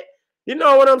shit? You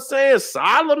know what I'm saying?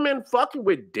 Solomon fucking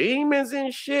with demons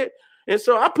and shit? And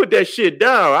so I put that shit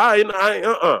down.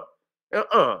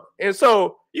 And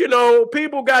so, you know,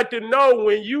 people got to know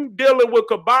when you dealing with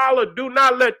Kabbalah, do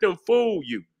not let them fool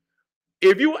you.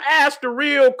 If you ask the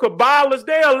real Kabbalists,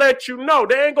 they'll let you know.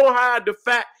 They ain't gonna hide the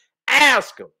fact.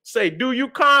 Ask them. Say, do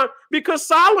you because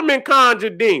Solomon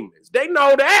conjured demons. They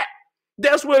know that.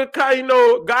 That's what, you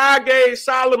know, God gave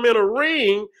Solomon a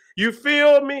ring. You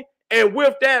feel me? And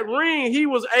with that ring, he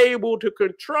was able to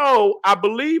control, I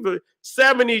believe,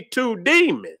 72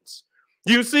 demons.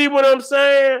 You see what I'm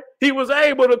saying? He was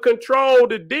able to control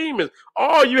the demons.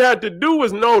 All you had to do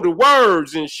is know the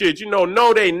words and shit. You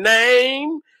know their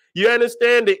name. You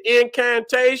understand the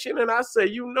incantation? And I say,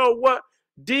 you know what?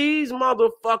 These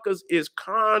motherfuckers is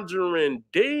conjuring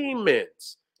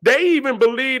demons. They even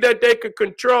believe that they could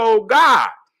control God,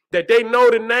 that they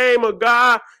know the name of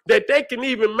God, that they can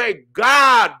even make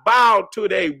God bow to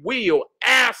their will.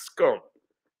 Ask them.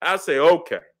 I say,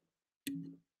 okay.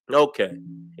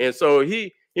 And so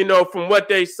he you know, from what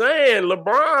they saying,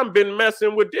 LeBron been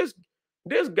messing with this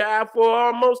guy for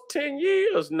almost 10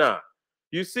 years now.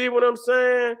 You see what I'm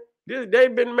saying?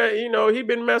 They've been, you know, he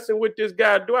been messing with this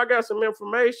guy. Do I got some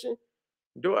information?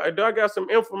 Do I got some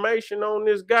information on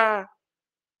this guy?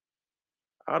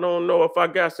 I don't know if I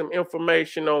got some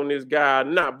information on this guy or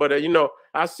not, but you know,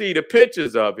 I see the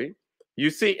pictures of him. You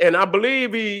see, and I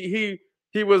believe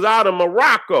he was out of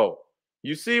Morocco.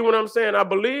 You see what I'm saying? I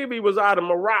believe he was out of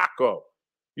Morocco.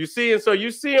 You see, and so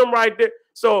you see him right there.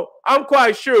 So I'm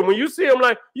quite sure when you see him,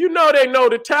 like, you know, they know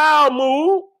the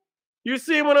Talmud. You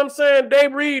see what I'm saying? They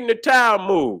reading the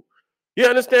Talmud. You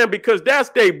understand? Because that's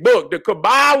their book. The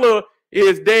Kabbalah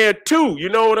is there too. You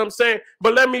know what I'm saying?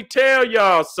 But let me tell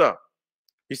y'all something.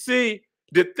 You see,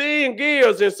 the thing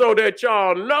is, and so that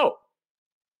y'all know,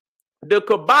 the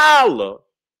Kabbalah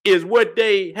is what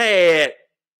they had.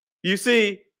 You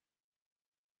see,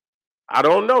 I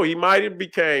don't know. He might have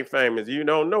became famous. You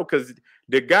don't know, because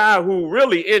the guy who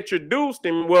really introduced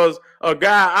him was a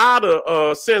guy out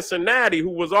of Cincinnati who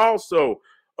was also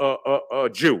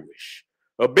Jewish.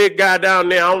 A big guy down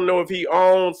there. I don't know if he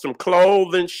owns some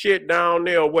clothing shit down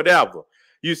there or whatever.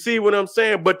 You see what I'm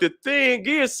saying? But the thing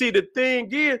is,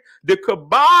 the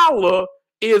Kabbalah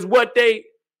is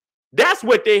that's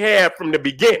what they had from the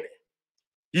beginning.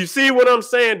 You see what I'm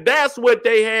saying? That's what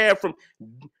they had from.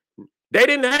 They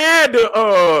didn't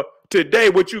have today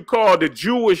what you call the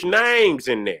Jewish names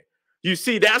in there. You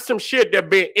see, that's some shit that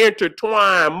been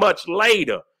intertwined much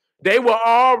later. They were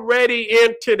already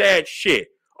into that shit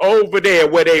over there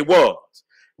where they was.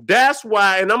 That's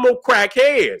why, and I'm gonna crack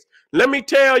heads. Let me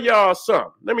tell y'all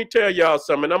something. And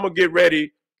I'm gonna get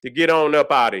ready to get on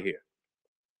up out of here,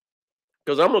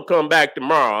 because I'm gonna come back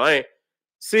tomorrow.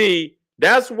 See,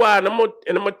 that's why, and I'm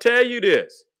gonna tell you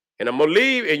this, and I'm gonna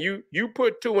leave, and you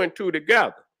put two and two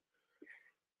together.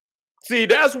 See,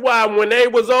 that's why when they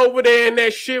was over there and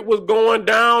that shit was going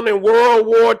down in World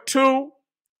War II,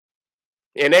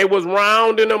 and they was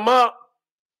rounding them up,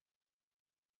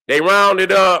 they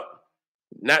rounded up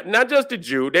not just the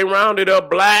Jew, they rounded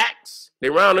up blacks, they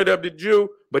rounded up the Jew,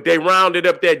 but they rounded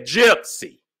up that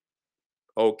gypsy.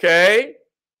 Okay?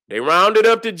 They rounded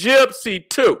up the gypsy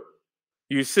too.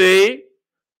 You see?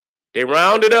 They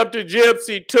rounded up the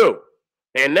gypsy too.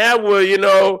 And that was, you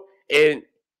know, and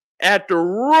at the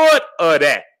root of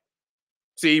that.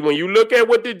 See, when you look at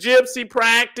what the gypsy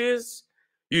practice,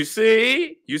 you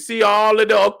see all of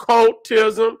the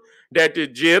occultism that the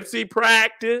gypsy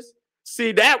practice.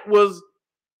 See, that was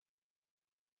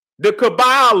the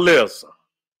Kabbalism.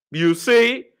 You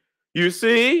see,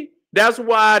 that's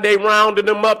why they rounded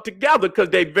them up together, because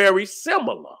they're very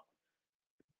similar.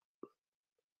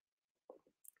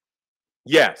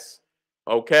 Yes.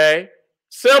 Okay.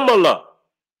 Similar.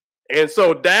 And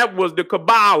so that was the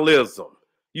Kabbalism.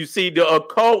 You see, the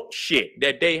occult shit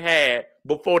that they had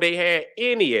before they had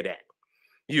any of that.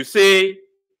 You see?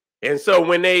 And so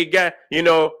when they got, you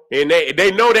know, and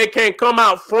they know they can't come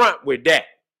out front with that.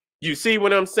 You see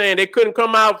what I'm saying? They couldn't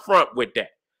come out front with that.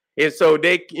 And so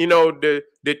they, you know,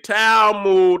 the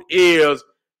Talmud is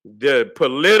the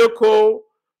political,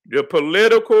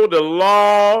 the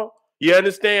law. You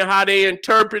understand how they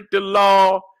interpret the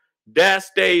law? That's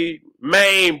their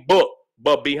main book.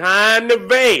 But behind the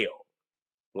veil,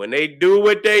 when they do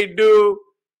what they do,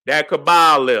 that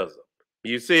Kabbalism.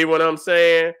 You see what I'm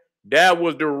saying? That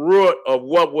was the root of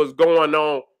what was going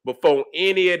on before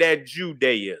any of that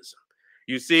Judaism.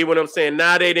 You see what I'm saying?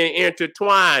 Now they didn't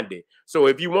intertwine it. So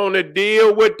if you want to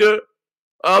deal with the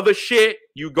other shit,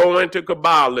 you go into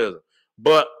Kabbalism.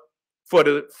 But for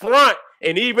the front,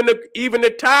 and even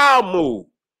the Talmud,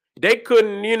 they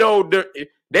couldn't, you know,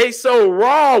 they so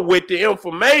raw with the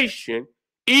information.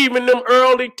 Even them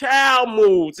early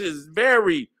Talmuds is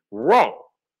very raw.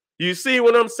 You see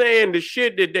what I'm saying? The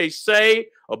shit that they say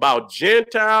about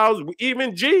Gentiles,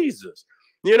 even Jesus,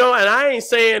 you know, and I ain't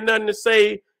saying nothing to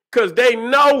say, because they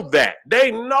know that.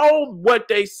 They know what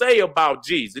they say about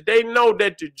Jesus. They know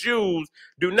that the Jews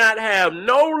do not have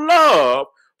no love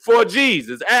for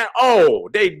Jesus at all.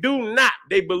 They do not.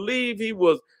 They believe he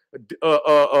was,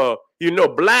 you know,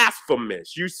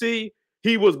 blasphemous. You see,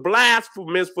 he was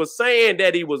blasphemous for saying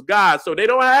that he was God. So they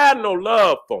don't have no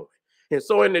love for him. And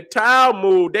so in the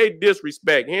Talmud, they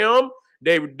disrespect him.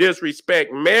 They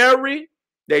disrespect Mary.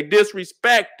 They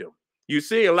disrespect him. You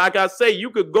see, and like I say, you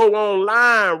could go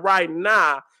online right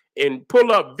now and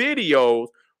pull up videos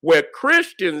where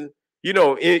Christians, you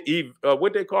know,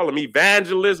 what they call them,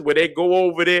 evangelists, where they go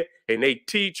over there and they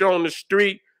teach on the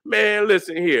street. Man,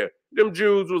 listen here. Them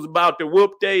Jews was about to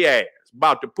whoop their ass,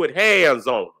 about to put hands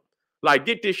on them. Like,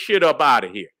 get this shit up out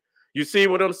of here. You see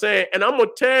what I'm saying? And I'm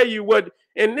gonna tell you what,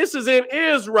 and this is in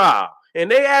Israel,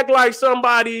 and they act like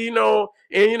somebody, and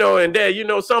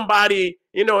that, somebody,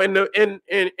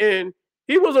 and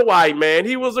he was a white man,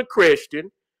 he was a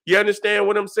Christian. You understand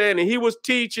what I'm saying? And he was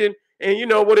teaching,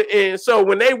 and and so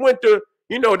when they went to,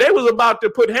 they was about to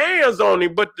put hands on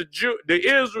him, but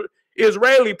the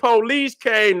Israeli police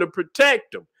came to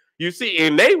protect him. You see,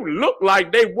 and they looked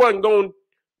like they wasn't going to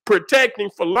protect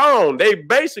him for long. They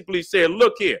basically said,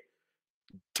 look here,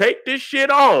 take this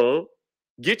shit on,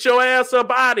 get your ass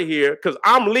up out of here, because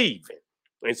I'm leaving.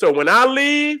 And so when I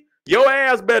leave, your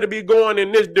ass better be going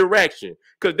in this direction.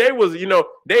 Because they was,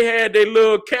 they had their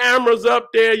little cameras up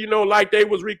there, like they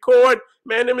was recording.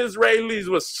 Man, them Israelis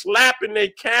was slapping their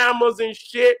cameras and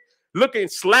shit,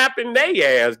 slapping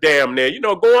their ass damn near,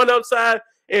 going upside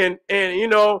and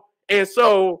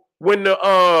so when the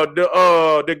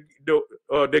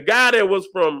guy that was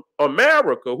from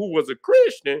America, who was a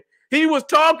Christian, he was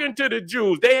talking to the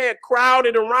Jews. They had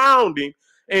crowded around him,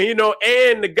 and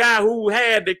and the guy who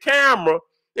had the camera,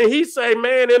 and he say,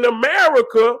 man, in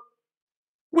America,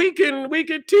 we can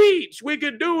teach, we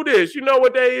can do this. You know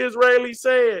what that Israeli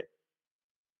said?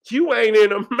 You ain't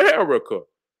in America.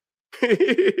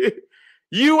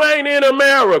 You ain't in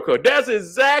America. That's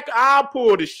exact. I'll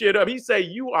pull the shit up. He say,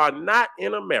 you are not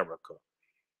in America.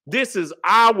 This is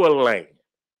our land.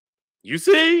 You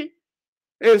see?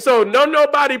 And so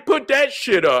nobody put that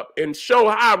shit up and show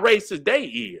how racist they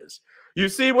is. You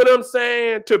see what I'm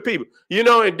saying to people?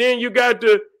 And then you got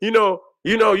the, you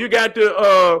got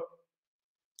the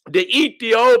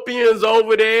Ethiopians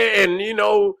over there, and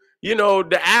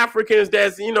the Africans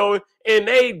that's, and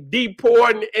they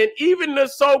deporting, and even the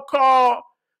so-called,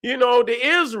 the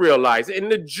Israelites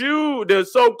and the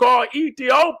so-called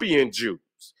Ethiopian Jews,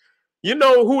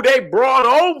 who they brought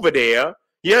over there.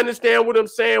 You understand what I'm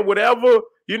saying? Whatever,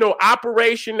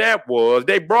 operation that was,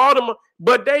 they brought them,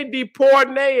 but they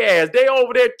deporting their ass. They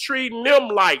over there treating them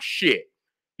like shit.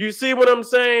 You see what I'm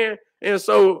saying? And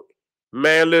so,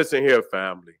 man, listen here,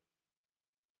 family.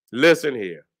 Listen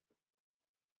here.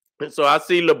 And so I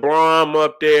see Lebron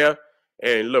up there,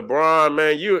 and LeBron,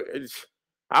 man,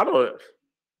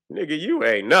 nigga, you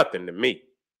ain't nothing to me.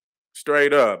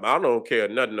 Straight up. I don't care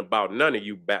nothing about none of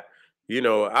you back.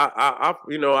 I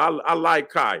like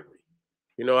Kyrie.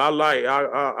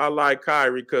 I like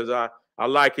Kyrie because I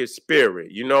like his spirit.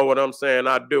 You know what I'm saying?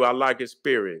 I do. I like his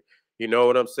spirit. You know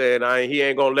what I'm saying? He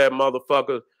ain't gonna let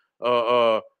motherfuckers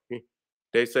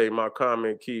they say my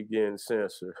comment keep getting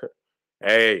censored.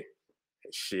 Hey,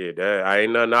 shit, I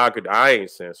ain't nothing I ain't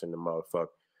censoring the motherfucker.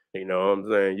 You know what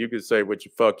I'm saying? You can say what the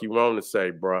fuck you want to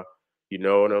say, bro. You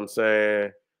know what I'm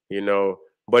saying?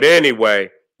 But anyway,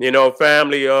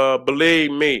 family,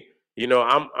 believe me,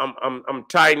 I'm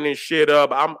tightening shit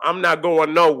up. I'm not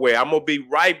going nowhere. I'm gonna be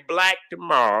right black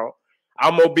tomorrow.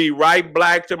 I'm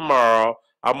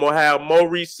gonna have more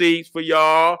receipts for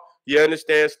y'all. You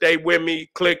understand? Stay with me.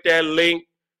 Click that link.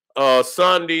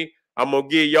 Sunday, I'm gonna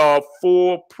give y'all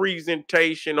full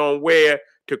presentation on where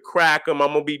to crack them.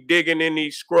 I'm gonna be digging in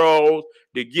these scrolls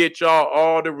to get y'all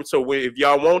all the. So if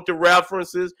y'all want the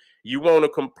references, you want a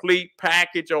complete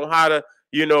package on how to,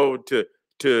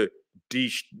 to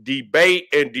debate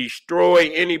and destroy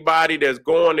anybody that's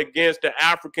going against the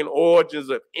African origins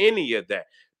of any of that.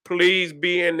 Please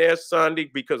be in there Sunday,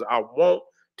 because I want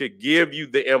to give you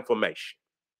the information.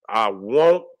 I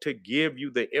want to give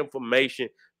you the information.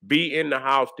 Be in the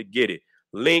house to get it.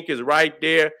 Link is right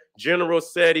there.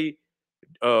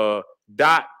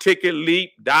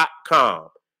 GeneralSeti.ticketleap.com.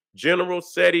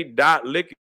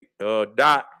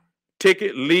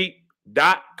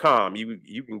 GeneralSeti.ticketleap.com.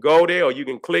 You can go there, or you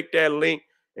can click that link,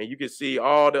 and you can see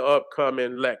all the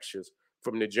upcoming lectures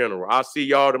from the General. I'll see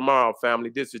y'all tomorrow, family.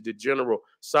 This is the General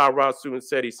Sarah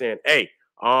Seti saying, hey,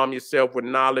 arm yourself with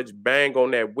knowledge. Bang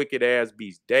on that wicked ass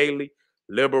beast daily.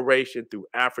 Liberation through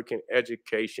African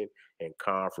education and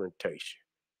confrontation.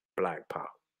 Black power.